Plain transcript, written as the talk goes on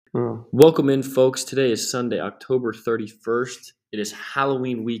Oh. Welcome in, folks. Today is Sunday, October 31st. It is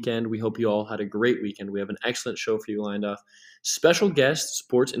Halloween weekend. We hope you all had a great weekend. We have an excellent show for you lined up. Special guest,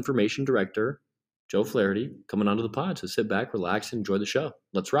 Sports Information Director Joe Flaherty, coming onto the pod. So sit back, relax, and enjoy the show.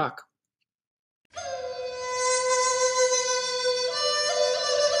 Let's rock.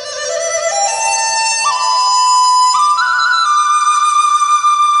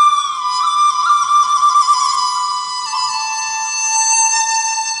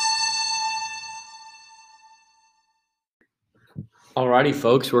 Alrighty,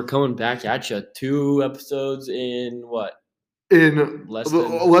 folks, we're coming back at you. 2 episodes in what? In Less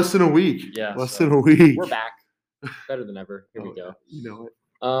less than a week. Yeah, Less so than a week. We're back. Better than ever. Here we Oh, go. yeah, you know it.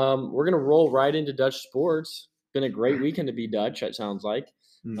 We're going to roll right into Dutch sports. Been a great weekend to be Dutch, it sounds like.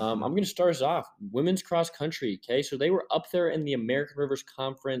 I'm going to start us off. Women's cross country, okay? So they were up there in the American Rivers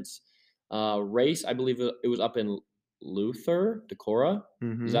Conference race. I believe it was up in Luther, Decorah.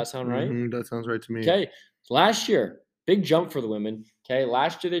 Does that sound right? That sounds right to me. Okay. Last year, big jump for the women. Okay.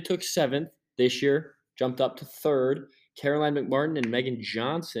 Last year they took 7th. This year, jumped up to 3rd. Caroline McMartin and Megan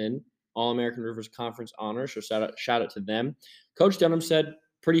Johnson, All-American Rivers Conference honors. So shout out to them. Coach Dunham said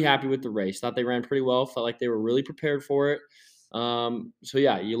pretty happy with the race. Thought they ran pretty well. Felt like they were really prepared for it. So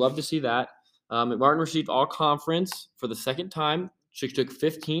yeah, you love to see that. McMartin received all conference for the second time. She took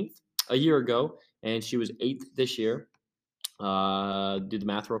 15th a year ago, and she was 8th this year. Do the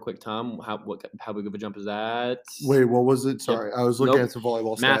math real quick, Tom. How big of a jump is that? Wait, what was it? Sorry, I was looking at some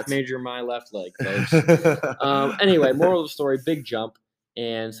volleyball stats. Math major, my left leg, folks. Anyway, moral of the story: big jump,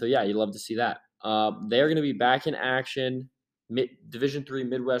 and so yeah, you love to see that. They are going to be back in action. Division III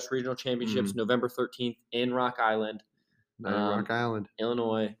Midwest Regional Championships, November 13th in Rock Island, Rock Island,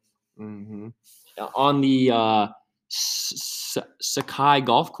 Illinois. On the Sakai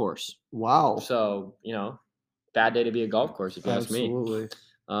Golf Course. Wow. So bad day to be a golf course, if you ask me. Absolutely.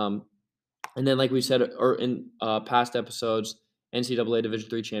 And then, like we said, or in past episodes, NCAA Division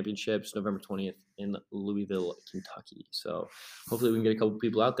III Championships, November 20th in Louisville, Kentucky. So hopefully we can get a couple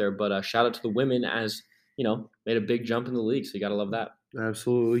people out there. But shout out to the women as, made a big jump in the league. So you got to love that.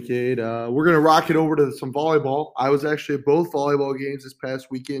 Absolutely, Cade. We're going to rock it over to some volleyball. I was actually at both volleyball games this past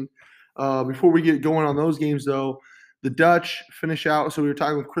weekend. Before we get going on those games, though, the Dutch finish out. So we were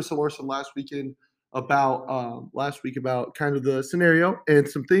talking with Krista Larson last week about kind of the scenario, and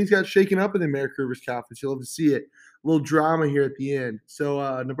some things got shaken up in the American Rivers Conference. You'll love to see it. A little drama here at the end. So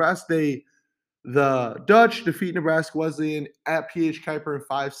the Dutch defeat Nebraska Wesleyan at PH Kuiper in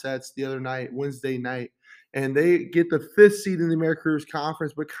 5 sets the other night, Wednesday night. And they get the 5th seed in the American Rivers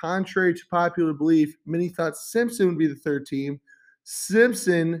Conference. But contrary to popular belief, many thought Simpson would be the 3rd team.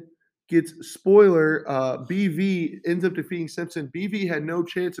 Simpson gets spoiler. BV ends up defeating Simpson. BV had no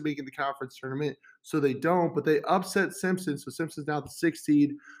chance of making the conference tournament, so they don't. But they upset Simpson, so Simpson's now the 6th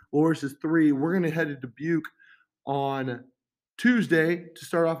seed. Loras is 3. We're going to head to Dubuque on Tuesday to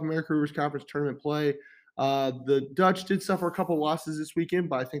start off American Rivers Conference tournament play. The Dutch did suffer a couple losses this weekend,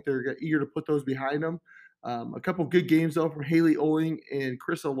 but I think they're eager to put those behind them. A couple good games, though, from Haley Oling and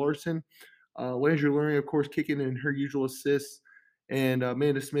Krista Larson. Landry Lurie, of course, kicking in her usual assists. And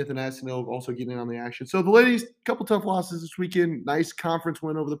Amanda Smith and Addison Oak also getting in on the action. So the ladies, a couple tough losses this weekend. Nice conference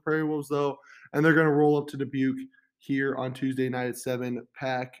win over the Prairie Wolves, though. And they're going to roll up to Dubuque here on Tuesday night at 7.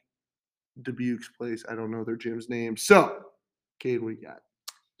 Pack Dubuque's place. I don't know their gym's name. So, Cade, what do you got?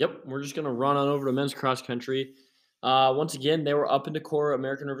 Yep, we're just going to run on over to men's cross country. Once again, they were up in Decorah,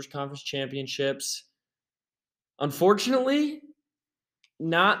 American Rivers Conference Championships. Unfortunately,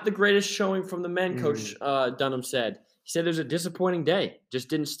 not the greatest showing from the men, Coach Dunham said. He said it was a disappointing day. Just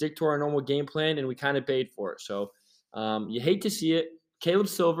didn't stick to our normal game plan, and we kind of paid for it. So you hate to see it. Caleb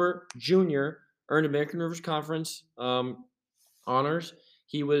Silver, Jr., earned American Rivers Conference honors.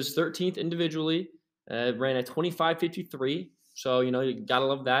 He was 13th individually, ran at 25.53. So, you got to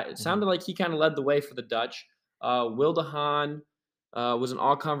love that. It sounded like he kind of led the way for the Dutch. Will DeHaan was an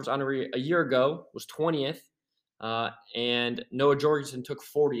all-conference honoree a year ago, was 20th. And Noah Jorgensen took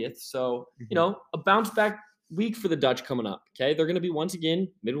 40th. So, a bounce-back week for the Dutch coming up, okay? They're going to be, once again,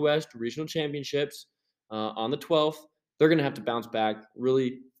 Midwest Regional Championships on the 12th. They're going to have to bounce back.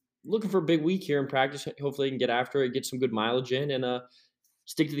 Really looking for a big week here in practice. Hopefully they can get after it, get some good mileage in, and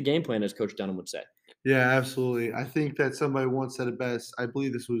stick to the game plan, as Coach Dunham would say. Yeah, absolutely. I think that somebody once said it best. I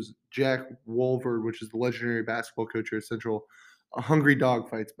believe this was Jack Wolford, which is the legendary basketball coach here at Central. A hungry dog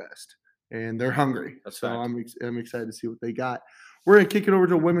fights best, and they're hungry. That's so fact. I'm excited to see what they got. We're going to kick it over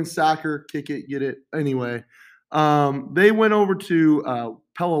to women's soccer. Kick it, get it. Anyway, they went over to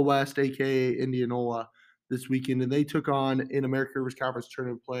Pella West, a.k.a. Indianola, this weekend, and they took on, in American Rivers Conference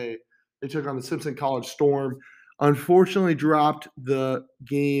tournament play, they took on the Simpson College Storm. unfortunately dropped the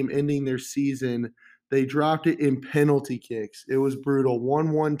game ending their season. They dropped it in penalty kicks. It was brutal.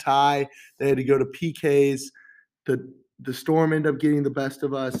 1-1 tie. They had to go to PKs. The Storm ended up getting the best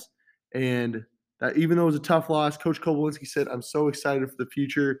of us, and that even though it was a tough loss, Coach Kobolinski said, "I'm so excited for the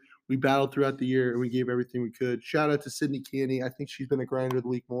future. We battled throughout the year and we gave everything we could." Shout out to Sydney Canny. I think she's been a grinder of the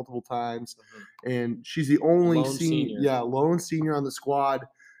league multiple times, and she's the only Lone senior. lone senior on the squad.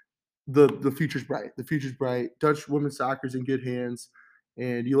 The future's bright. The future's bright. Dutch women's soccer's in good hands,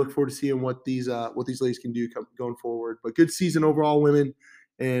 and you look forward to seeing what these ladies can do going forward. But good season overall, women,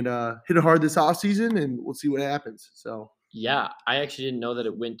 and hit it hard this off season, and we'll see what happens. So Yeah, I actually didn't know that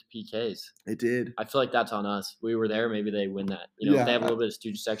it went to PKs. it did. I feel like that's on us. We were there. Maybe they win that. You know, Yeah, they have a little bit of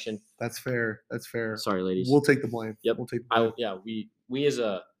student section. That's fair. That's fair. Sorry, ladies. We'll take the blame. Yep. We'll take the blame. Yeah, we as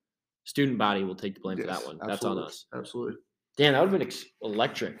a student body will take the blame for Yes, that one. That's on us. Absolutely. Damn, that would have been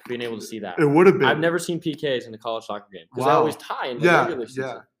electric being able to see that. It would have been. I've never seen PKs in a college soccer game because they always tie in the regular season.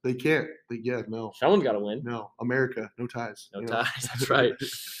 Yeah, they can't. No. Someone's got to win. No, America, no ties. No ties. That's right.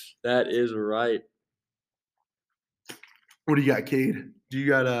 That is right. What do you got, Cade? Do you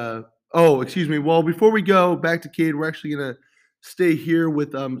got Oh, excuse me. Well, before we go back to Cade, we're actually gonna stay here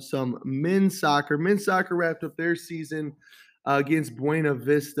with some men's soccer. Men's soccer wrapped up their season against Buena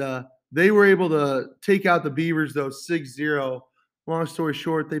Vista. They were able to take out the Beavers though 6-0. Long story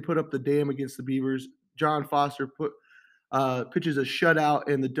short, they put up the dam against the Beavers. John Foster pitches a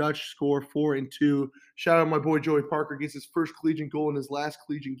shutout, and the Dutch score 4-2. Shout out my boy Joey Parker, gets his first collegiate goal in his last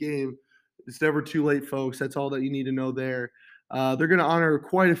collegiate game. It's never too late, folks. That's all that you need to know there. They're going to honor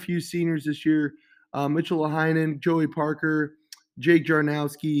quite a few seniors this year. Mitchell Lahainen, Joey Parker, Jake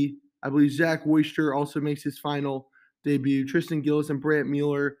Jarnowski. I believe Zach Woister also makes his final debut. Tristan Gillis and Brant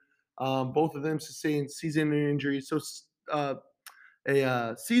Mueller, both of them sustained season injuries. So a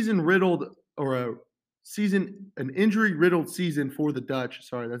an injury-riddled season for the Dutch.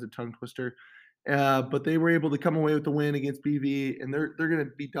 Sorry, that's a tongue twister. But they were able to come away with the win against BV, and they're going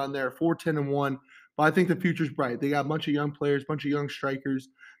to be done there 4-10-1. But I think the future's bright. They got a bunch of young players, a bunch of young strikers.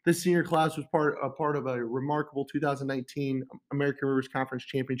 This senior class was part of a remarkable 2019 American Rivers Conference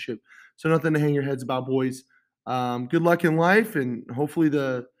Championship. So nothing to hang your heads about, boys. Good luck in life, and hopefully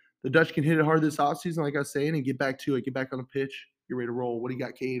the Dutch can hit it hard this offseason, like I was saying, and get back to it, get back on the pitch, get ready to roll. What do you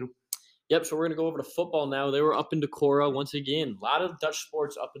got, Cade? Yep, so we're going to go over to football now. They were up in Decorah once again. A lot of Dutch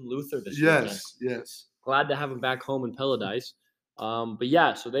sports up in Luther this weekend. Yes. Glad to have them back home in Paradise. But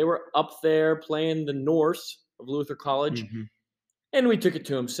yeah, so they were up there playing the Norse of Luther College, and we took it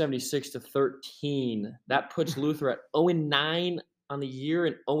to them 76-13. That puts Luther at 0-9 on the year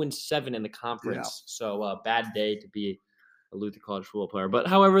and 0-7 in the conference. Yeah. So bad day to be a Luther College football player. But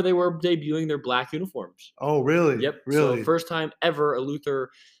however, they were debuting their black uniforms. Oh, really? Yep. Really? So first time ever a Luther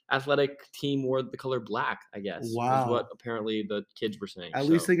athletic team wore the color black, I guess. Wow. Is what apparently the kids were saying. At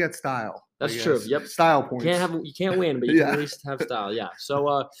least they got style. That's true. Yep. Style points. You can't win, but you can at least have style. Yeah.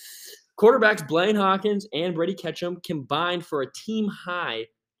 So quarterbacks Blaine Hawkins and Brady Ketchum combined for a team high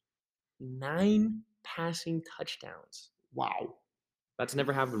 9 passing touchdowns. Wow. That's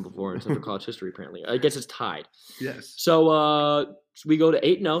never happened before in Central College history, apparently. I guess it's tied. Yes. So we go to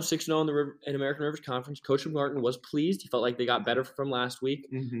 8-0, 6-0 in American Rivers Conference. Coach Martin was pleased. He felt like they got better from last week.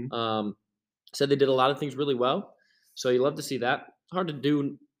 Said they did a lot of things really well. So you love to see that. Hard to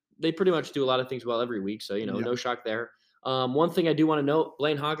do. They pretty much do a lot of things well every week. So, no shock there. One thing I do want to note,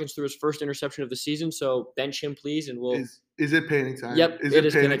 Blaine Hawkins threw his first interception of the season. So bench him, please. And we'll. Is it panic time? Yep, it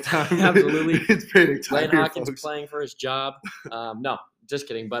is panic time. Absolutely. It's panic time. Blaine Hawkins playing for his job. No, just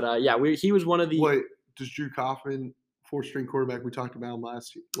kidding. But he was one of the. Wait, does Drew Kaufman, 4th-string quarterback, we talked about him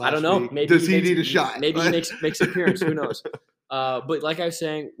last I don't know. week, maybe does he need a shot? Maybe he makes an appearance. Who knows? But like I was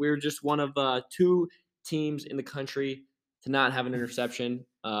saying, we're just one of 2 teams in the country to not have an interception.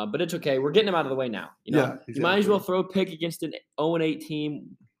 But it's okay. We're getting them out of the way now. Exactly. You might as well throw a pick against an 0-8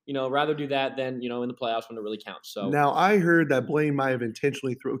 team. Rather do that than, in the playoffs when it really counts. So now I heard that Blaine might have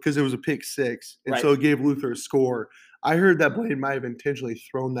intentionally thrown because it was a pick 6, and so it gave Luther a score. I heard that Blaine might have intentionally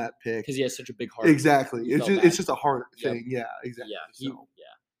thrown that pick because he has such a big heart. Exactly. It's just a heart thing. Yeah, exactly.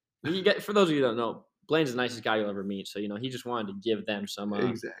 Yeah. You get, for those of you who don't know, Blaine's the nicest guy you'll ever meet. So he just wanted to give them some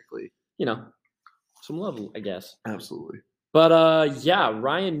some love, I guess. Absolutely. But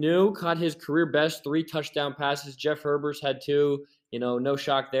Ryan New caught his career best 3 touchdown passes. Jeff Herbers had 2. No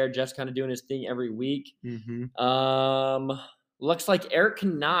shock there. Jeff's kind of doing his thing every week. Looks like Eric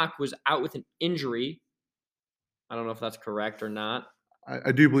Knock was out with an injury. I don't know if that's correct or not.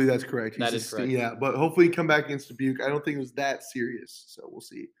 I do believe that's correct. That is correct. Yeah, but hopefully he come back against Dubuque. I don't think it was that serious, so we'll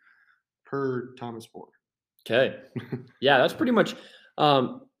see. Per Thomas Moore. Okay. Yeah, that's pretty much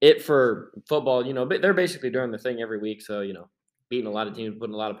It for football, but they're basically doing the thing every week. So, beating a lot of teams,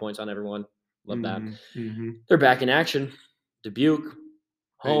 putting a lot of points on everyone. Love that. Mm-hmm. They're back in action. Dubuque,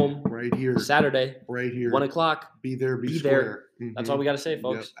 home, right here, Saturday, right here, 1:00. Be there, be there. square. That's all we got to say,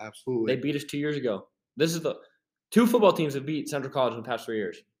 folks. Yep, absolutely. They beat us 2 years ago. This is the 2 football teams that beat Central College in the past 3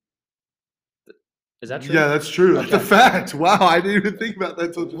 years. Is that true? Yeah, that's true. That's a fact. Wow, I didn't even think about that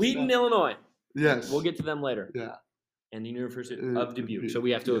until just Wheaton, now. Illinois. Yes. We'll get to them later. Yeah. And the University of Dubuque. So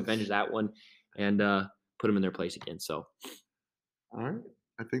we have to avenge that one and put them in their place again. So, all right.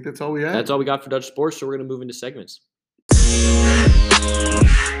 I think that's all we have. That's all we got for Dutch sports. So we're going to move into segments.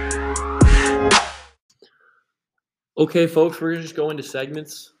 Okay, folks, we're going to just go into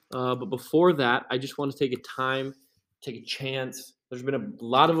segments. But before that, I just want to take a chance. There's been a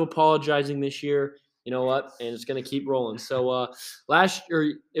lot of apologizing this year. You know what? And it's going to keep rolling. So last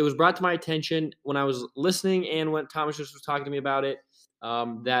year, it was brought to my attention when I was listening and when Thomas just was talking to me about it,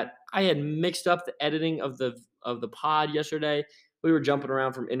 that I had mixed up the editing of the pod yesterday. We were jumping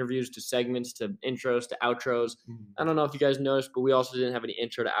around from interviews to segments to intros to outros. I don't know if you guys noticed, but we also didn't have any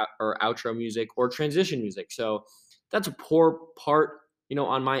intro to or outro music or transition music. So that's a poor part,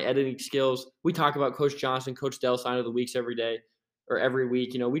 on my editing skills. We talk about Coach Johnson, Coach Dell sign of the weeks every day. Or every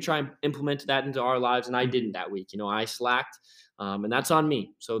week, we try and implement that into our lives, and I didn't that week. I slacked, and that's on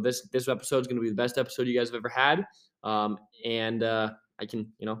me. So this episode is going to be the best episode you guys have ever had, and I can,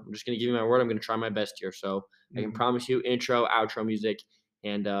 I'm just going to give you my word. I'm going to try my best here. So I can promise you intro, outro music,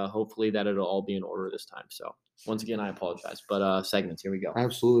 and hopefully that it'll all be in order this time. So once again, I apologize, but segments, here we go.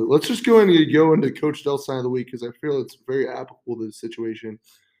 Absolutely. Let's just go into Coach Dell sign of the week because I feel it's very applicable to the situation.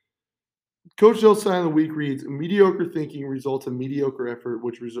 Coach Dell's sign of the week reads, mediocre thinking results in mediocre effort,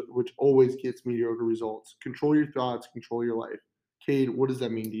 which always gets mediocre results. Control your thoughts, control your life. Cade, what does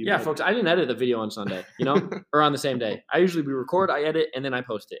that mean to you? Yeah, folks, I didn't edit the video on Sunday, or on the same day. I usually record, I edit, and then I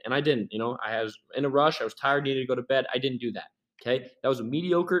post it. And I didn't, I was in a rush. I was tired, needed to go to bed. I didn't do that, okay? That was a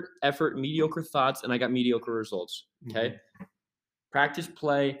mediocre effort, mediocre thoughts, and I got mediocre results, okay? Mm-hmm. Practice,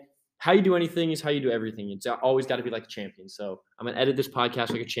 play. How you do anything is how you do everything. It's always got to be like a champion. So I'm going to edit this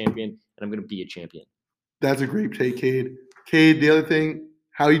podcast like a champion, and I'm going to be a champion. That's a great take, Cade. Cade, the other thing,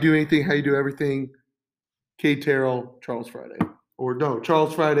 how you do anything, how you do everything, Cade Terrell, Charles Friday. Or no,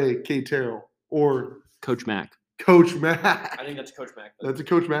 Charles Friday, Cade Terrell. Or Coach Mack. Coach Mack. I think that's Coach Mack. That's a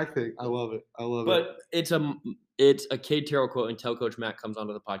Coach Mack thing. I love it. But it's a Cade Terrell quote until Coach Mack comes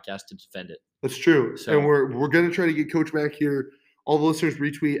onto the podcast to defend it. That's true. So, and we're going to try to get Coach Mack here. All the listeners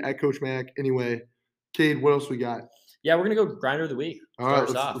retweet at Coach Mack. Anyway, Cade, what else we got? Yeah, we're going to go grinder of the week. All right,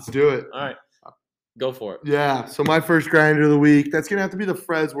 let's do it. All right. Go for it. Yeah, so my first grinder of the week, that's going to have to be the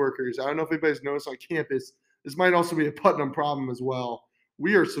Freds workers. I don't know if anybody's noticed on campus. This might also be a Putnam problem as well.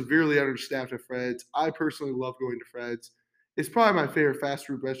 We are severely understaffed at Freds. I personally love going to Freds. It's probably my favorite fast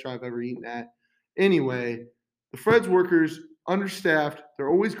food restaurant I've ever eaten at. Anyway, the Freds workers, understaffed. They're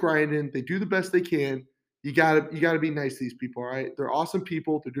always grinding. They do the best they can. You gotta be nice to these people, all right? They're awesome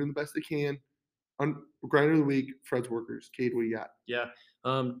people. They're doing the best they can. Grinder of the week, Freds workers. Cade, what do you got? Yeah,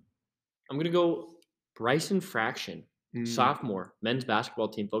 I'm gonna go Bryson Fraction, sophomore men's basketball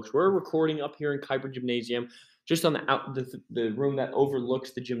team, folks. We're recording up here in Kuiper Gymnasium, just on the room that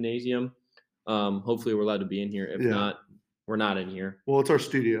overlooks the gymnasium. Hopefully, we're allowed to be in here. If not, we're not in here. Well, it's our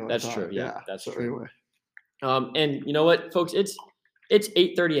studio. That's true. Yeah, that's true. Anyway, and you know what, folks? It's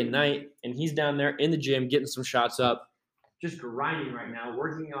 8:30 at night, and he's down there in the gym getting some shots up, just grinding right now,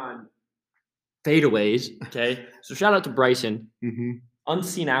 working on fadeaways. Okay, so shout out to Bryson. Mm-hmm.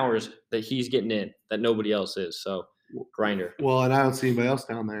 Unseen hours that he's getting in that nobody else is. So grinder. Well, and I don't see anybody else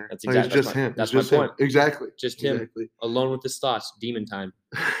down there. That's exactly it's just him. That's my point. Exactly. Just him alone with his thoughts. Demon time.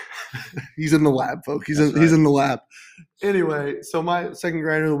 He's in the lab, folks. He's in the lab. Anyway, so my second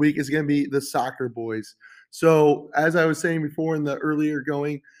grinder of the week is going to be the soccer boys. So, as I was saying before in the earlier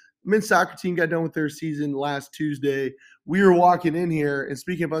going, men's soccer team got done with their season last Tuesday. We were walking in here, and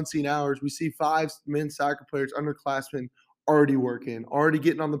speaking of unseen hours, we see 5 men's soccer players, underclassmen, already working, already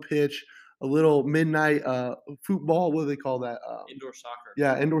getting on the pitch, a little midnight football. What do they call that? Indoor soccer.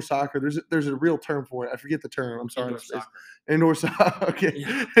 Yeah, indoor soccer. There's a real term for it. I forget the term. I'm sorry. Indoor soccer. Okay,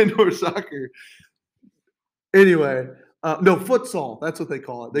 yeah. Indoor soccer. Anyway. No, futsal. That's what they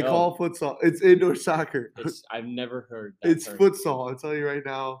call it. They call it futsal. It's indoor soccer. I've never heard that. It's term. Futsal. I'll tell you right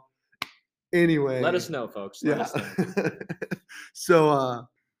now. Anyway. Let us know, folks. Let us know.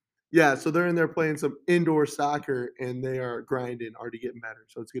 So they're in there playing some indoor soccer, and they are grinding, already getting better.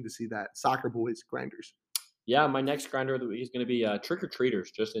 So it's good to see that. Soccer boys, grinders. Yeah, my next grinder of the week is going to be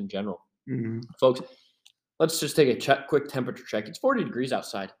trick-or-treaters, just in general. Mm-hmm. Folks, let's just take a quick temperature check. It's 40 degrees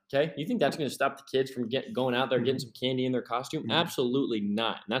outside. Okay, you think that's going to stop the kids from going out there getting some candy in their costume? Absolutely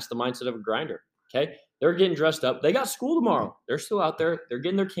not. And that's the mindset of a grinder. Okay, they're getting dressed up. They got school tomorrow. They're still out there. They're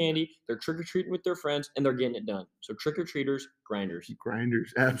getting their candy. They're trick or treating with their friends, and they're getting it done. So trick or treaters, grinders.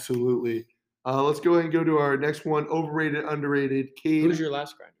 Grinders, absolutely. Let's go ahead and go to our next one. Overrated, underrated. Cade. Who's your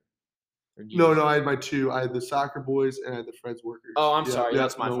last grinder? No, I had my two. I had the soccer boys and I had the Fred's workers. Oh, I'm sorry.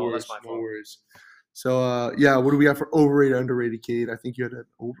 That's my fault. Worries, That's my fault. No worries. So, what do we got for overrated, underrated, Cade? I think you had an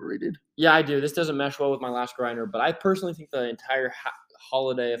overrated. Yeah, I do. This doesn't mesh well with my last grinder, but I personally think the entire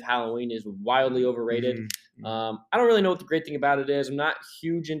holiday of Halloween is wildly overrated. I don't really know what the great thing about it is. I'm not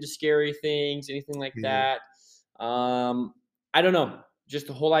huge into scary things, anything like that. I don't know. Just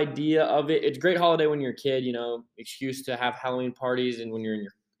the whole idea of it. It's a great holiday when you're a kid, excuse to have Halloween parties, and when you're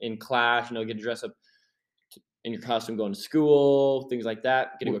in class, get to dress up in your costume going to school, things like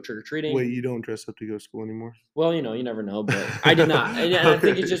that. Get to go trick-or-treating. Wait, you don't dress up to go to school anymore? Well, you never know, but I did not. And I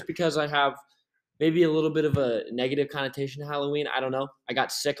think it's just because I have maybe a little bit of a negative connotation to Halloween. I don't know. I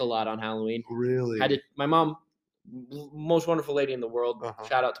got sick a lot on Halloween. Really? My mom, most wonderful lady in the world,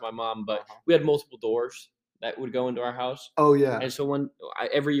 shout out to my mom, but we had multiple doors that would go into our house. Oh, yeah. And so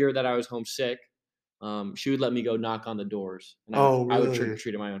every year that I was homesick, she would let me go knock on the doors. And really? I would trick or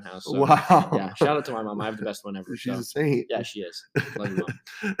treat in my own house. So, wow. Yeah. Shout out to my mom. I have the best one ever. She's a saint. Yeah, she is. Love you,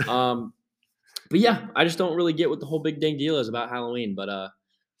 Mom. But yeah, I just don't really get what the whole big dang deal is about Halloween. But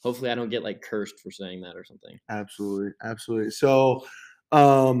hopefully I don't get cursed for saying that or something. Absolutely. Absolutely. So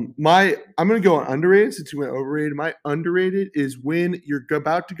I'm gonna go on underrated since you went overrated. My underrated is when you're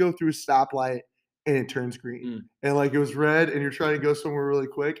about to go through a stoplight and it turns green. And it was red and you're trying to go somewhere really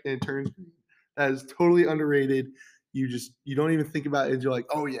quick and it turns green. That is totally underrated. You don't even think about it. And you're like,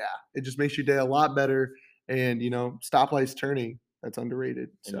 oh yeah, it just makes your day a lot better. And stoplights turning, that's underrated.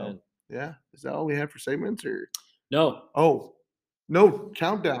 Amen. So yeah, is that all we have for segments or no? Oh no,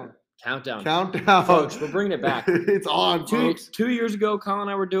 countdown, folks. We're bringing it back. It's on, folks. 2 years ago, Colin and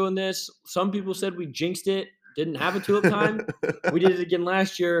I were doing this. Some people said we jinxed it, didn't have a tulip time. We did it again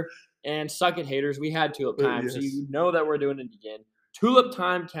last year, and suck it, haters. We had tulip time, Yes. so you know that we're doing it again. Tulip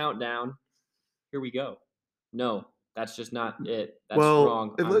time countdown. Here we go. No, that's just not it. That's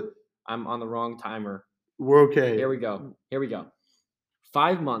wrong. I'm on the wrong timer. We're okay. Here we go.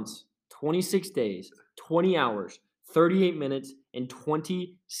 5 months, 26 days, 20 hours, 38 minutes, and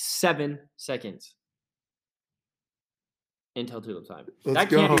 27 seconds until tulip time. That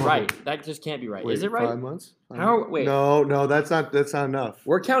can't be right. That just can't be right. Wait, is it right? 5 months? Wait. No, that's not enough.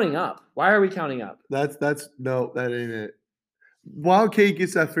 We're counting up. Why are we counting up? That ain't it. While Kate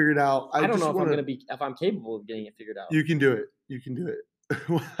gets that figured out, I don't know if I'm capable of getting it figured out. You can do it.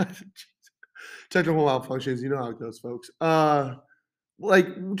 Technical malfunctions, you know how it goes, folks.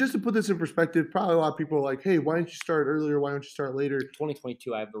 Just to put this in perspective, probably a lot of people are like, hey, why don't you start earlier? Why don't you start later?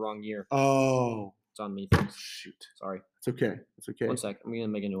 2022, I have the wrong year. Oh. It's on me, folks. Shoot. Sorry. It's okay. 1 sec. I'm going to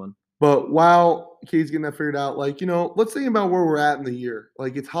make a new one. But while Kate's getting that figured out, let's think about where we're at in the year.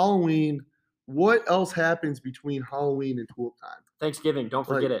 It's Halloween. What else happens between Halloween and tulip time? Thanksgiving. Don't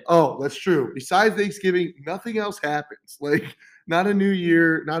forget it. Oh, that's true. Besides Thanksgiving, nothing else happens. Not a new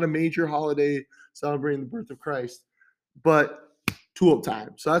year, not a major holiday celebrating the birth of Christ, but tulip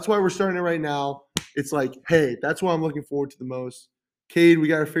time. So that's why we're starting it right now. It's hey, that's what I'm looking forward to the most. Cade, we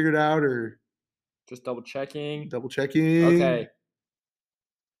got to figure it out or? Just double checking. Okay.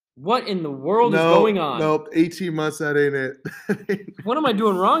 What in the world is going on? Nope. 18 months, that ain't it. What am I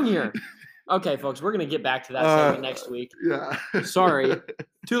doing wrong here? Okay, folks, we're going to get back to that segment next week. Yeah. Sorry.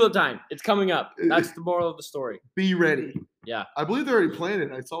 Tulip time. It's coming up. That's the moral of the story. Be ready. Yeah. I believe they're already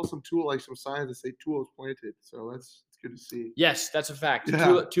planted. I saw some signs that say tulips planted. So that's good to see. Yes, that's a fact.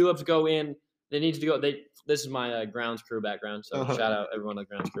 Yeah. Tulips go in. They need to go. This is my grounds crew background. So shout out everyone on the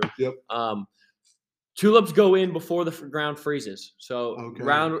grounds crew. Yep. Tulips go in before the ground freezes. So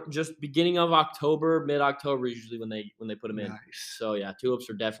just beginning of October, mid-October is usually when they put them in. Nice. So yeah, tulips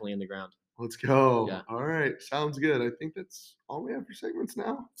are definitely in the ground. Let's go. Yeah. All right. Sounds good. I think that's all we have for segments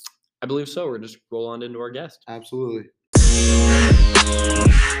now. I believe so. We're just roll on into our guest. Absolutely.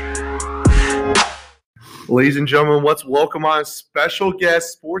 Ladies and gentlemen, let's welcome on special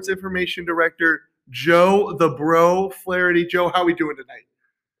guest, Sports Information Director, Joe the Bro Flaherty. Joe, how are we doing tonight?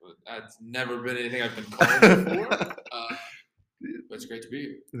 That's never been anything I've been called before. But it's great to be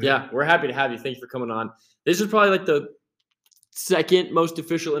here. Yeah, we're happy to have you. Thank you for coming on. This is probably the second most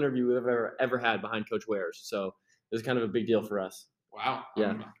official interview we've ever had behind Coach Wares. So this is kind of a big deal for us. Wow.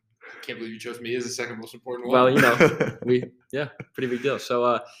 Yeah. I can't believe you chose me as the second most important one. Well, pretty big deal.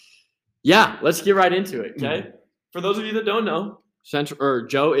 So, let's get right into it. Okay. For those of you that don't know,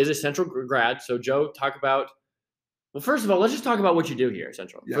 Joe is a Central grad. So Joe, talk about. Well, first of all, let's just talk about what you do here at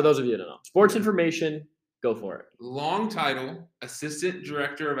Central. Yeah. For those of you that don't know, sports information. Go for it. Long title, Assistant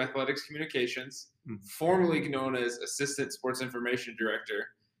Director of Athletics Communications, formerly known as Assistant Sports Information Director.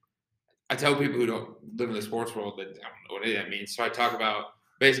 I tell people who don't live in the sports world that I don't know what any of that means. So I talk about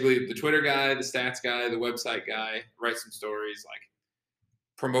basically the Twitter guy, the stats guy, the website guy, write some stories like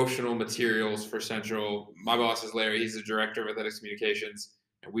promotional materials for Central. My boss is Larry. He's the Director of Athletics Communications,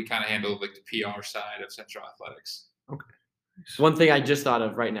 and we kind of handle like the PR side of Central Athletics. Okay. One thing I just thought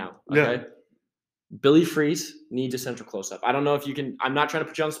of right now. Okay. Yeah. Billy Freeze needs a Central close-up. I don't know if you can. I'm not trying to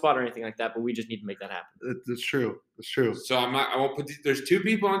put you on the spot or anything like that, but we just need to make that happen. That's true. That's true. So I won't put. There's 2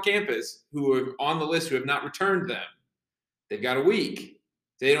 people on campus who are on the list who have not returned them. They've got a week.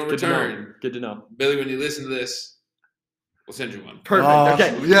 They don't return. Good to know. Billy, when you listen to this, we'll send you one. Perfect.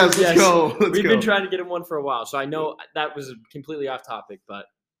 Awesome. Okay. Yes, let's go. We've been trying to get him one for a while, so I know that was completely off topic, but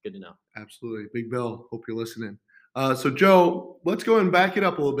good to know. Absolutely. Big Bill, hope you're listening. So, Joe, let's go and back it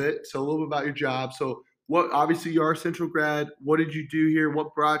up a little bit. So, a little bit about your job. So, obviously, you are a Central grad. What did you do here?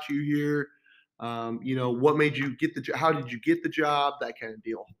 What brought you here? What made you get the job? How did you get the job? That kind of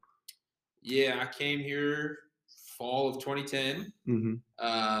deal. Yeah, I came here fall of 2010.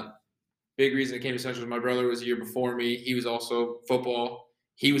 Mm-hmm. Big reason I came to Central is my brother was a year before me. He was also football.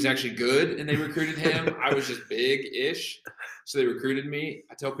 He was actually good, and they recruited him. I was just big-ish, so they recruited me.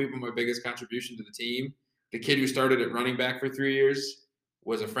 I tell people my biggest contribution to the team. The kid who started at running back for 3 years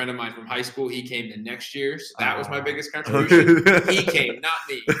was a friend of mine from high school. He came the next year, so that was my biggest contribution. He came, not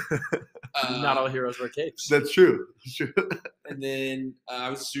me. Not all heroes wear capes. That's true. That's true. And then I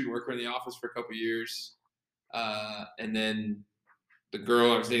was a student worker in the office for a couple of years. And then the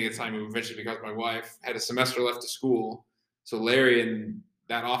girl I was dating at the time, who eventually becomes my wife, had a semester left of school. So Larry in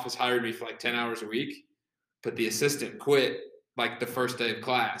that office hired me for like 10 hours a week, but the assistant quit like the first day of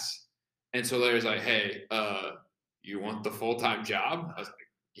class. And so Larry's like, hey, you want the full-time job? I was like,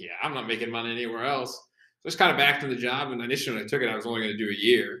 yeah, I'm not making money anywhere else. So just kind of backed in the job. And initially when I took it, I was only going to do a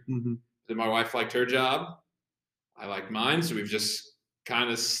year. Mm-hmm. Then my wife liked her job. I liked mine. So we've just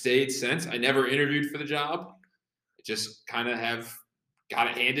kind of stayed since. I never interviewed for the job. I just kind of have got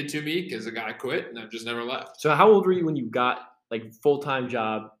it handed to me because the guy quit, and I've just never left. So how old were you when you got like full-time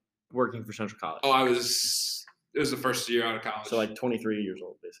job working for Central College? Oh, it was the first year out of college. So like 23 years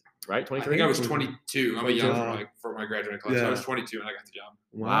old, basically, right? 23? I think I was 22. I'm a young for my graduating class. Yeah. So I was 22 and I got the job.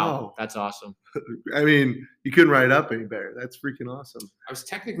 Wow. That's awesome. I mean, you couldn't write it up any better. That's freaking awesome. I was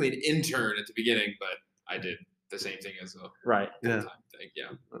technically an intern at the beginning, but I did the same thing as a Right. full-time thing. Yeah.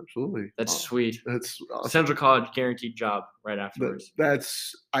 Absolutely. That's sweet. That's awesome. Central College guaranteed job right afterwards. I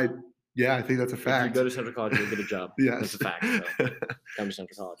think that's a If fact. you go to Central College, you'll get a job. Yes. That's a fact. So come to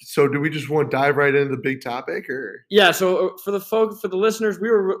Central College. So do we just want to dive right into the big topic, or? Yeah. So for the listeners, we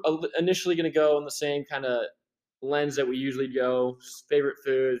were initially going to go on the same kind of lens that we usually go: favorite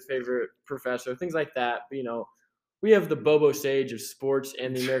food, favorite professor, things like that. But, we have the Bobo Sage of sports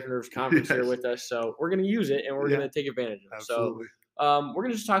and the American Rivers Conference here with us, so we're going to use it and we're going to take advantage of it. Absolutely. So we're going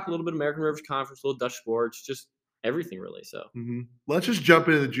to just talk a little bit American Rivers Conference, a little Dutch sports, just everything really. So let's just jump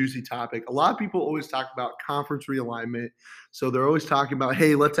into the juicy topic. A lot of people always talk about conference realignment. So they're always talking about,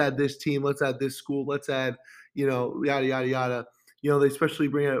 hey, let's add this team, let's add this school, let's add, yada, yada, yada. They especially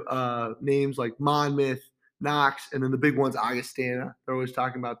bring up names like Monmouth, Knox, and then the big ones, Augustana. They're always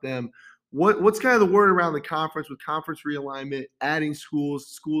talking about them. What's kind of the word around the conference with conference realignment, adding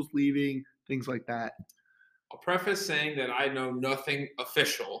schools leaving, things like that? I'll preface saying that I know nothing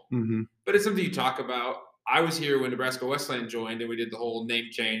official, Mm-hmm. but it's something you talk about. I was here when Nebraska Wesleyan joined, and we did the whole name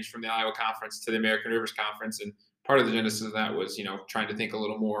change from the Iowa Conference to the American Rivers Conference. And part of the genesis of that was, trying to think a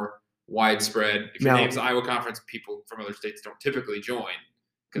little more widespread. If your name's the Iowa Conference, people from other states don't typically join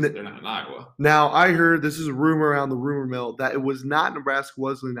because they're not in Iowa. Now, I heard, this is a rumor around the rumor mill, that it was not Nebraska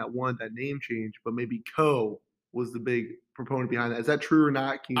Wesleyan that wanted that name change, but maybe Co was the big proponent behind that. Is that true or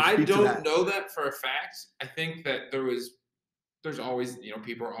not? Can you speak to that? I don't know that for a fact. I think that there's always,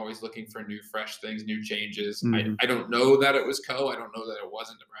 people are always looking for new, fresh things, new changes. Mm-hmm. I don't know that it was Co. I don't know that it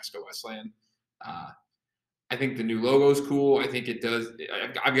wasn't Nebraska Wesleyan. I think the new logo is cool. I think it does.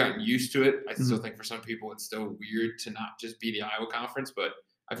 I've gotten used to it. I still think for some people it's still weird to not just be the Iowa Conference, but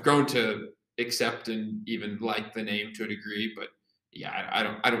I've grown to accept and even like the name to a degree. But yeah,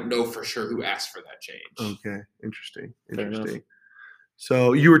 I don't know for sure who asked for that change. Okay, interesting.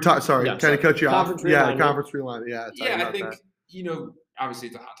 So you were talking. Sorry, kind of cut you off. Conference realignment. Yeah, I think obviously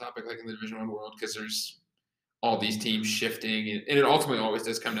it's a hot topic like in the Division I world because there's all these teams shifting, and it ultimately always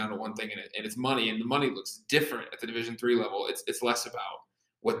does come down to one thing, and it's money. And the money looks different at the Division III level. It's less about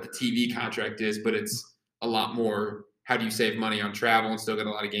what the TV contract is, but it's a lot more how do you save money on travel and still get a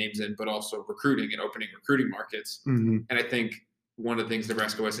lot of games in, but also recruiting and opening recruiting markets. Mhm. And I think one of the things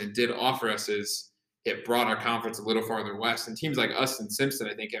Nebraska Wesleyan did offer us is it brought our conference a little farther west. And teams like us and Simpson,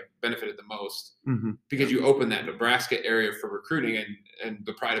 I think, have benefited the most Mhm. because you open that Nebraska area for recruiting. And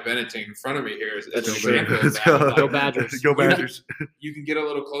the pride of Bennington in front of me here is an example of Let's that. go. Like, Go Badgers. Go Badgers. you can get a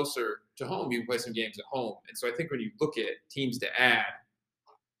little closer to home. You can play some games at home. And so I think when you look at teams to add,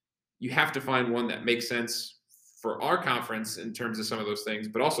 you have to find one that makes sense for our conference in terms of some of those things,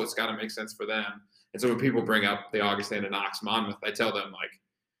 but also it's got to make sense for them. And so when people bring up the Augustana, Knox, Monmouth, I tell them, like,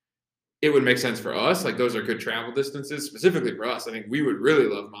 it would make sense for us. Like, those are good travel distances, specifically for us. I think we would really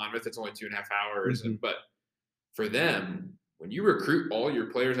love Monmouth. It's only 2.5 hours. Mhm. But for them, when you recruit all your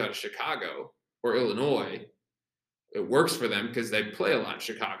players out of Chicago or Illinois, it works for them because they play a lot in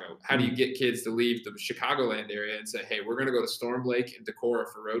Chicago. How do you get kids to leave the Chicagoland area and say, hey, we're going to go to Storm Lake and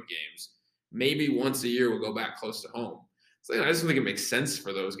Decorah for road games? Maybe once a year we'll go back close to home. So I just don't think it makes sense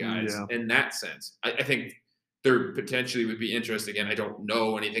for those guys in that sense. I think there potentially would be interest. Again, I don't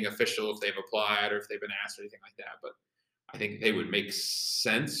know anything official if they've applied or if they've been asked or anything like that, but I think they would make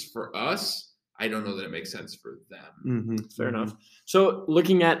sense for us. I don't know that it makes sense for them. Fair enough. So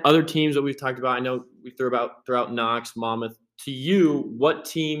looking at other teams that we've talked about, I know we threw out Knox, Monmouth. To you, what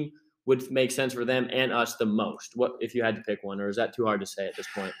team would make sense for them and us the most? What if you had to pick one, or is that too hard to say at this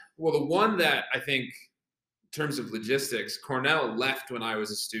point? Well, the one that I think, in terms of logistics, Cornell left when I was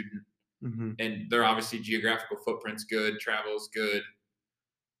a student, and they're obviously geographical footprint's good, travel's good.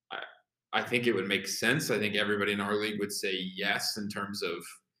 I think it would make sense. I think everybody in our league would say yes in terms of,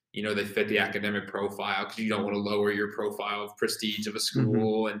 they fit the academic profile because you don't want to lower your profile of prestige of a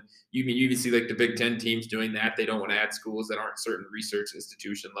school. And you even see like the Big Ten teams doing that. They don't want to add schools that aren't certain research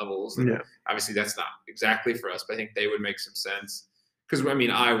institution levels. And obviously that's not exactly for us, but I think they would make some sense. Because,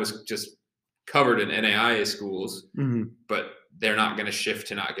 I was just covered in NAIA schools, but they're not going to shift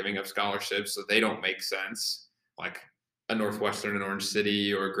to not giving up scholarships, so they don't make sense. Like a Northwestern in Orange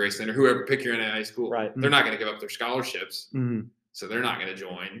City or Graceland or whoever, pick your NAIA school. Right. They're not going to give up their scholarships, so they're not going to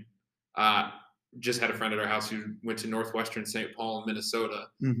join. Just had a friend at our house who went to Northwestern St. Paul in Minnesota.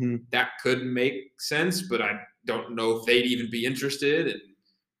 That could make sense, but I don't know if they'd even be interested, and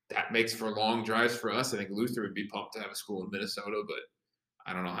that makes for long drives for us. I think Luther would be pumped to have a school in Minnesota, but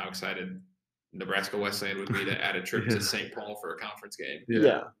I don't know how excited Nebraska Wesleyan would be to add a trip to St. Paul for a conference game.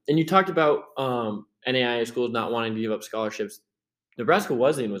 Yeah. And you talked about NAIA schools not wanting to give up scholarships. Nebraska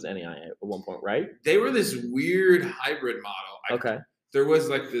Wesleyan was NAIA at one point, right? They were this weird hybrid model. There was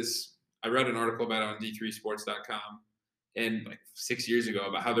like this, I read an article about it on d3sports.com and like 6 years ago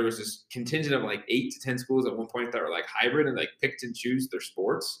about how there was this contingent of like 8 to 10 schools at one point that were like hybrid and like picked and choose their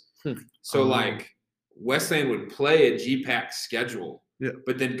sports. So like Wesleyan would play a GPAC schedule,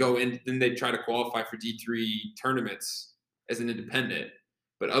 but then then they'd try to qualify for D3 tournaments as an independent.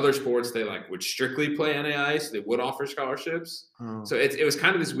 But other sports, they like would strictly play NAIA, so they would offer scholarships. So it was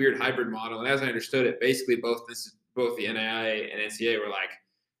kind of this weird hybrid model. And as I understood it, basically both the NAIA and NCAA were like,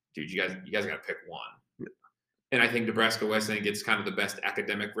 dude, you guys got to pick one. And I think Nebraska Wesleyan gets kind of the best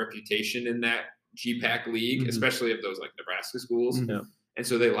academic reputation in that GPAC league, especially of those like Nebraska schools. And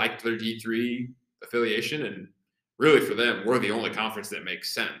so they liked their D3 affiliation, and really for them, we're the only conference that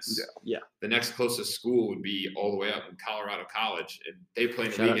makes sense. The next closest school would be all the way up in Colorado College, and they play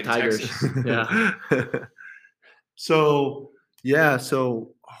in the league in Texas. So,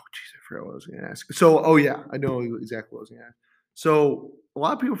 oh geez, I forgot what I was going to ask. So, I know exactly what I was going to ask. So a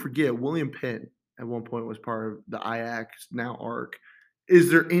lot of people forget William Penn at one point was part of the IAC, now ARC. Is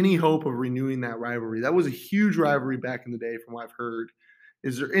there any hope of renewing that rivalry? That was a huge rivalry back in the day from what I've heard.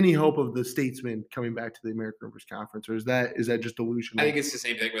 Is there any hope of the Statesmen coming back to the American Rivers Conference, or is that just delusional? I think it's the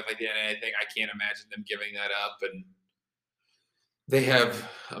same thing with like the NAIA thing. I can't imagine them giving that up, and they have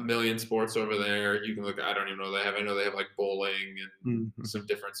a million sports over there. You can look. I don't even know I know they have like bowling and some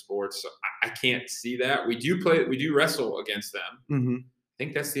different sports. So I can't see that. We do wrestle against them. I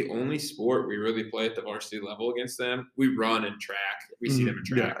think that's the only sport we really play at the varsity level against them. We run and track. We see them in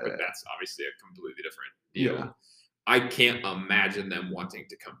track, but that's obviously a completely different deal. I can't imagine them wanting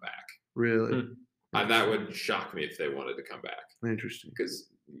to come back. Really? That would shock me if they wanted to come back. Interesting. Because,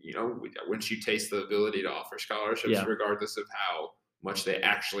 once you taste the ability to offer scholarships, regardless of how much they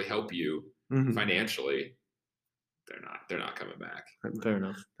actually help you financially, they're not coming back. Fair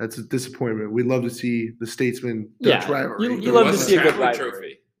enough. That's a disappointment. We'd love to see the Statesman Dutch rivalry. You love to see a good rivalry.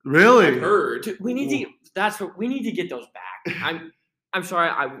 Trophy. Really? I've heard. Dude, we need to get those back. I'm sorry.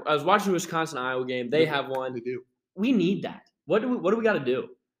 I was watching the Wisconsin Iowa game. They have one. They do. We need that. What do we got to do?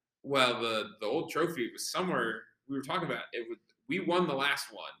 Well, the old trophy was somewhere we were talking about. We won the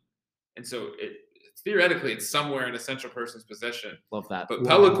last one, and so theoretically it's somewhere in a central person's possession. Love that. But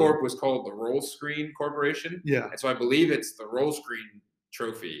Wow. Pelicorp was called the Roll Screen Corporation. Yeah. And so I believe it's the Roll Screen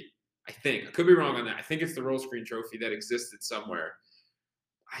Trophy. I think. I could be wrong on that. I think it's the Roll Screen Trophy that existed somewhere.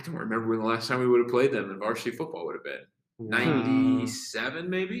 I don't remember when the last time we would have played them in varsity football would have been. 97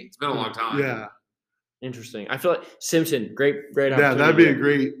 maybe? It's been a long time. Yeah. Interesting. I feel like Simpson, great Yeah, opportunity. that'd be a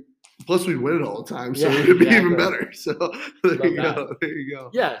great. Plus, we'd win it all the time, so Yeah, it'd be even exactly. better. So there Love you that. go. There you go.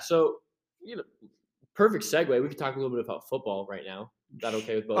 Yeah, so perfect segue. We could talk a little bit about football right now. Is that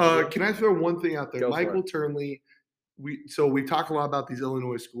okay with both of you? Can I throw one thing out there? Go for Michael it. Turnley. We talk a lot about these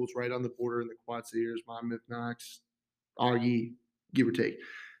Illinois schools right on the border in the Quad Cities, Monmouth, Knox, Augie, give or take.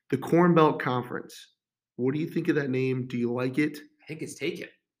 The Corn Belt Conference. What do you think of that name? Do you like it? I think it's taken.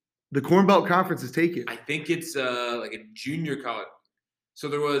 The Corn Belt Conference is taken. I think it's like a junior college. So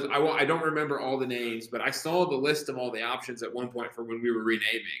there was I don't remember all the names, but I saw the list of all the options at one point for when we were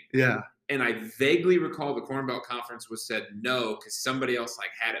renaming. Yeah. And I vaguely recall the Corn Belt Conference was said no because somebody else like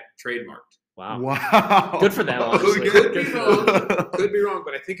had it trademarked. Wow. Wow. Good for them, honestly. Could be Good for wrong. them. Could be wrong,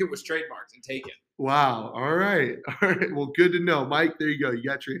 but I think it was trademarked and taken. Wow. All right. All right. Well, good to know. Mike, there you go. You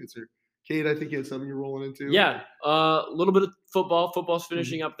got your answer. Kate, I think you had something you're rolling into. Yeah, a little bit of football. Football's Mm-hmm.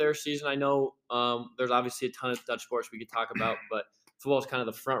 finishing up their season. I know there's obviously a ton of Dutch sports we could talk about, but football's kind of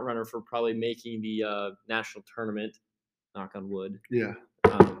the front runner for probably making the national tournament. Knock on wood. Yeah.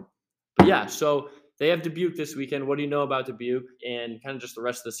 But yeah, so they have Dubuque this weekend. What do you know about Dubuque and kind of just the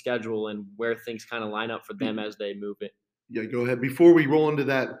rest of the schedule and where things kind of line up for them as they move it? Yeah, go ahead. Before we roll into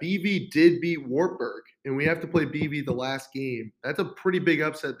that, BV did beat Wartburg, and we have to play BV the last game. That's a pretty big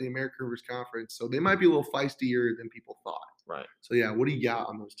upset in the American Rivers Conference, so they might be a little feistier than people thought. Right. So, yeah, what do you got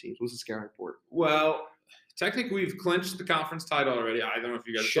on those teams? What's the scouting report? Well, technically we've clinched the conference title already. I don't know if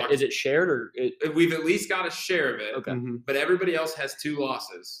you guys talked. Is it shared or We've at least got a share of it. okay? Mhm. But everybody else has 2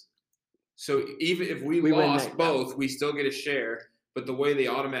 losses. So even if we We win lost that. both, we still get a share. But the way the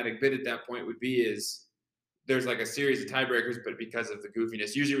automatic bid at that point would be is there's like a series of tiebreakers, but because of the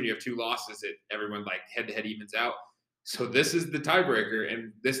goofiness, usually when you have 2 losses, everyone like head-to-head evens out. So this is the tiebreaker,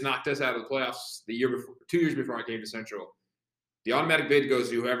 and this knocked us out of the playoffs the year before, 2 years before I came to Central. The automatic bid goes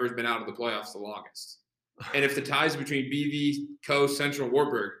to whoever's been out of the playoffs the longest. And if the tie's between BV, Co, Central,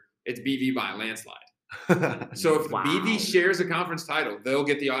 Wartburg, it's BV by a landslide. So if Wow. BV shares a conference title, they'll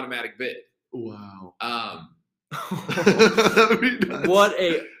get the automatic bid. Wow. That would be nuts. What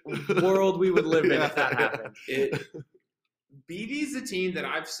a world we would live in Yeah. if that happened. BV's the team that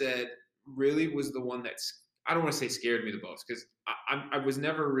I've said really was the one that's, I don't want to say scared me the most because I was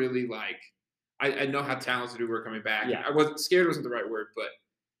never really like, I know how talented we were coming back. Yeah. I wasn't scared wasn't the right word, but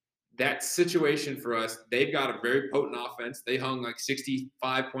that situation for us, they've got a very potent offense. They hung like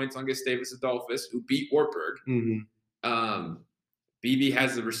 65 points on Gustavus Adolphus, who beat Wartburg. Mhm. BV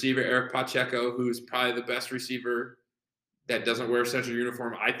has the receiver Eric Pacheco, who's probably the best receiver that doesn't wear a Central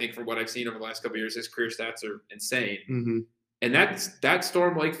uniform. I think from what I've seen over the last couple of years, his career stats are insane. Mhm. And that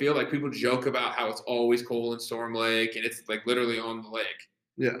Storm Lake field, like people joke about how it's always cold in Storm Lake, and it's like literally on the lake.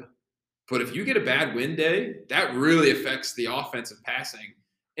 Yeah. But if you get a bad wind day, that really affects the offensive passing.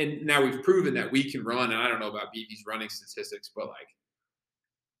 And now we've proven that we can run. And I don't know about BV's running statistics, but like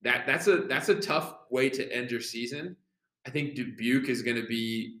that's a tough way to end your season. I think Dubuque is going to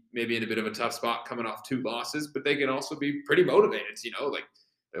be maybe in a bit of a tough spot coming off 2 losses, but they can also be pretty motivated. You know, like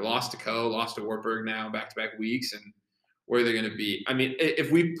they lost to Co, lost to Wartburg now back-to-back weeks, and where they're going to be. I mean,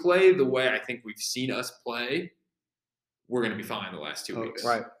 if we play the way I think we've seen us play, we're going to be fine the last 2 weeks.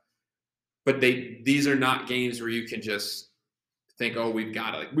 Right. But these are not games where you can just think, oh, we've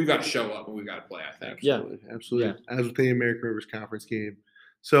got to show up and we've got to play. I think. Yeah. Absolutely. As with the American Rivers Conference game.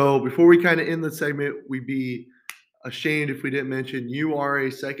 So before we kind of end the segment, we'd be ashamed if we didn't mention you are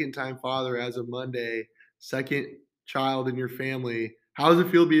a second-time father as of Monday, second child in your family. How does it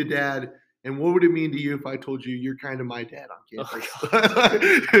feel to be a dad? And what would it mean to you if I told you you're kind of my dad on campus?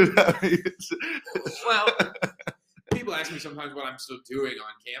 Well, people ask me sometimes what I'm still doing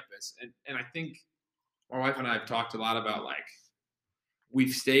on campus, and I think my wife and I have talked a lot about like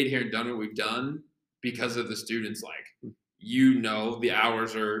we've stayed here and done what we've done because of the students. Like, the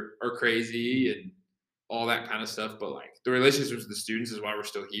hours are crazy and all that kind of stuff, but like the relationships with the students is why we're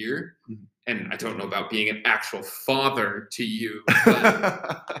still here. Mhm. And I don't know about being an actual father to you,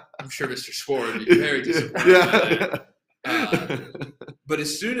 but I'm sure Mr. Swore would be very disappointed by that. But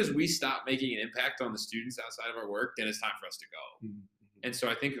as soon as we stop making an impact on the students outside of our work, then it's time for us to go. Mhm. And so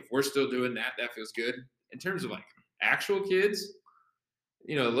I think if we're still doing that, that feels good. In terms of like actual kids,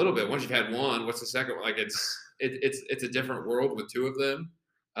 a little bit. Once you've had one, what's the second one? Like it's a different world with 2 of them.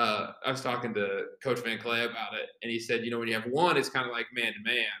 I was talking to Coach Van Clay about it, and he said, when you have one, it's kind of like man to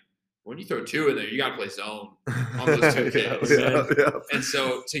man. when you throw 2 in there, you got to play zone on those 2 kicks. Yeah. And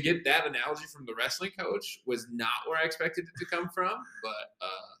so to get that analogy from the wrestling coach was not where I expected it to come from, but I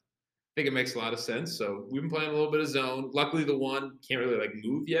think it makes a lot of sense. So we've been playing a little bit of zone. Luckily, the one can't really like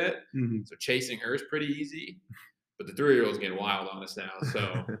move yet, so chasing her is pretty easy. But the 3-year-old's getting wild on us now,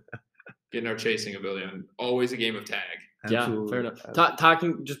 so getting our chasing ability on. Always a game of tag. Absolutely. Yeah, fair enough.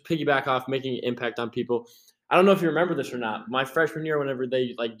 Talking, just piggyback off, making an impact on people. I don't know if you remember this or not. My freshman year, whenever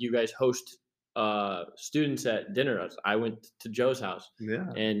you guys host students at dinner, I went to Joe's house. Yeah.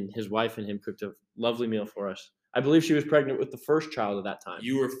 And his wife and him cooked a lovely meal for us. I believe she was pregnant with the first child at that time.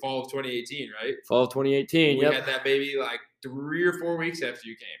 You were fall of 2018, right? Fall of 2018. We had that baby like 3 or 4 weeks after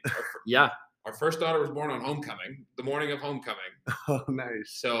you came. Yeah. Our first daughter was born on homecoming, the morning of homecoming. Oh,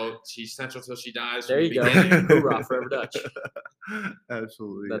 nice. So she's central till she dies. There you go. Beginning. Hoorah, Forever Dutch.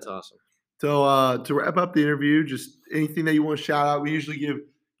 Absolutely. That's awesome. So to wrap up the interview, just anything that you want to shout out. We usually give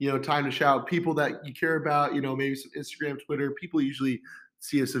time to shout out people that you care about. Maybe some Instagram, Twitter. People usually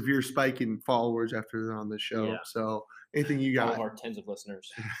see a severe spike in followers after they're on the show. Yeah. So anything you All got? of our tens of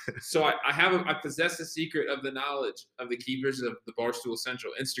listeners. So I possess the secret of the knowledge of the keepers of the Barstool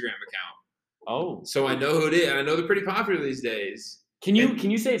Central Instagram account. Oh. So I know who it is, and I know they're pretty popular these days. Can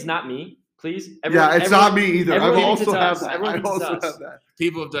you say it's not me, please? It's not me either. I everyone also thinks it's have us. that. Everyone I thinks it's also us. have that.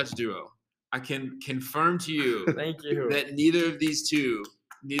 People of Dutch Duo, I can confirm to you Thank you. that neither of these two,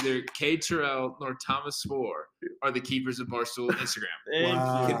 neither Cade Terrell nor Thomas Spohr, are the keepers of Barstool Instagram. Thank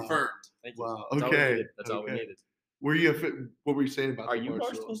Wow. you. Confirmed. Thank you. Wow. That's all we Okay. needed. That's all we Okay. needed. What were you saying about Are the you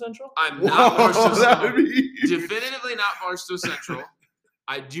Barstool Central? I'm not Whoa, Barstool that Central. would be huge. Definitively not Barstool Central.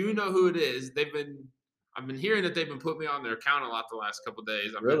 I do know who it is. I've been hearing that they've been putting me on their account a lot the last couple of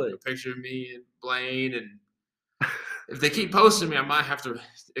days. I've Really? been a picture of me and Blaine, and if they keep posting me, I might have to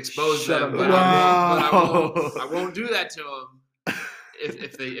expose Shut them. them But, down. I won't do that to them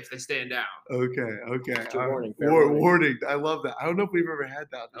if they stand down. Okay. It's your warning, fair Warning. warning. I love that. I don't know if we've ever had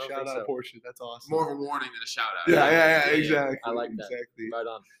that. I The don't shout think out so. portion. That's awesome. More of a warning than a shout out. Yeah, exactly. I like that. Exactly. Right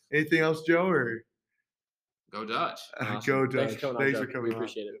on. Anything else, Joe? Or Go Dutch. Awesome. go, Dutch. Thanks for coming on, Thanks Joe. for coming We on.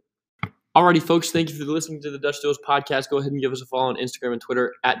 appreciate it. Alrighty, folks. Thank you for listening to the Dutch Duos podcast. Go ahead and give us a follow on Instagram and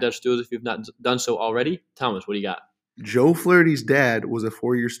Twitter at Dutch Duos if you've not done so already. Thomas, what do you got? Joe Flaherty's dad was a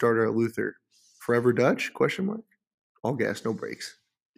 4-year starter at Luther. Forever Dutch? ? All gas, no brakes.